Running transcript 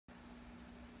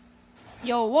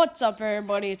Yo, what's up,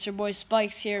 everybody? It's your boy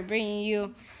Spikes here, bringing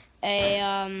you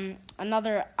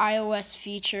another iOS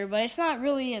feature, but it's not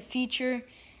really a feature.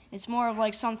 It's more of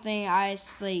like something I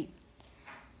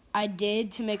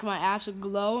did to make my apps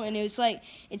glow, and it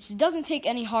doesn't take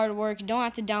any hard work. You don't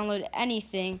have to download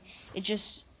anything. It's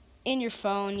just in your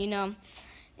phone,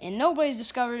 and nobody's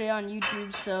discovered it on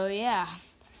YouTube. So yeah,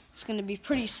 it's gonna be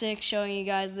pretty sick showing you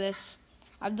guys this.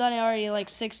 I've done it already like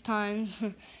 6 times.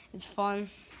 It's fun.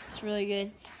 It's really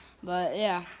good. But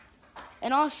yeah.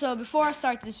 And also, before I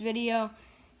start this video,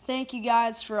 thank you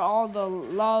guys for all the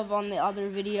love on the other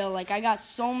video. Like, I got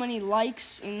so many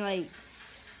likes and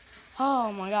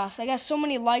oh my gosh, I got so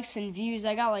many likes and views.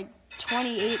 I got like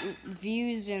 28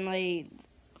 views and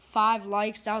 5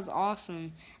 likes. That was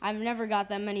awesome. I've never got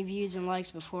that many views and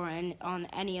likes before on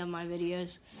any of my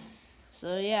videos.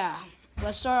 So yeah,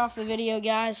 let's start off the video,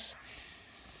 guys.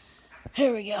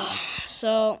 Here we go.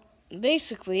 So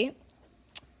basically,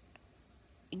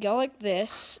 you go like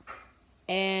this,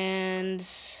 and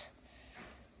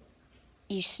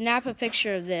you snap a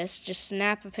picture of this. Just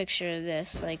snap a picture of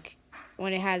this, like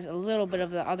when it has a little bit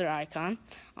of the other icon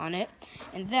on it.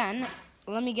 And then,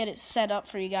 let me get it set up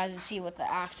for you guys to see what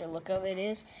the after look of it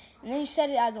is. And then you set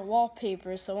it as a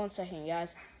wallpaper. So one second,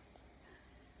 guys.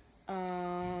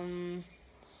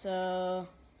 So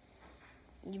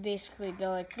you basically go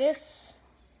like this,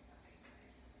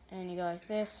 and you go like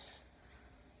this,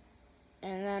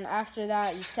 and then after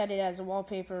that you set it as a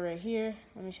wallpaper right here.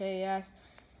 Let me show you guys.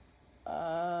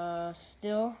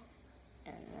 Still,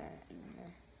 and then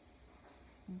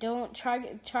don't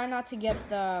try not to get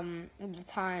the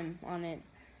time on it.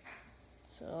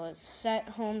 So let's set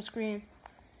home screen,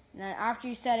 and then after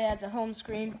you set it as a home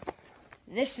screen,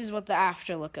 this is what the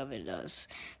after look of it does.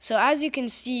 So as you can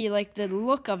see, like, the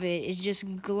look of it is just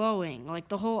glowing. Like,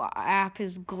 the whole app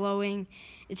is glowing.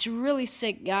 It's really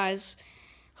sick, guys.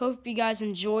 Hope you guys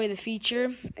enjoy the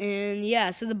feature. And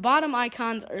yeah, so the bottom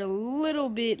icons are a little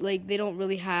bit like they don't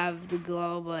really have the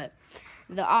glow, but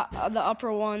the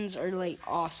upper ones are like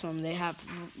awesome. They have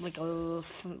like a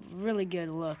really good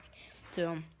look to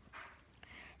them.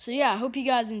 So yeah, I hope you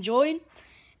guys enjoyed.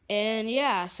 And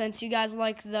yeah, since you guys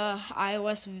like the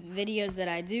iOS videos that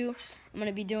I do, I'm going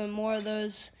to be doing more of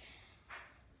those.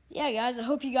 Yeah, guys, I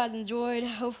hope you guys enjoyed.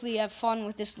 Hopefully you have fun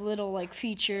with this little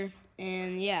feature.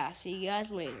 And yeah, see you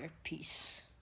guys later. Peace.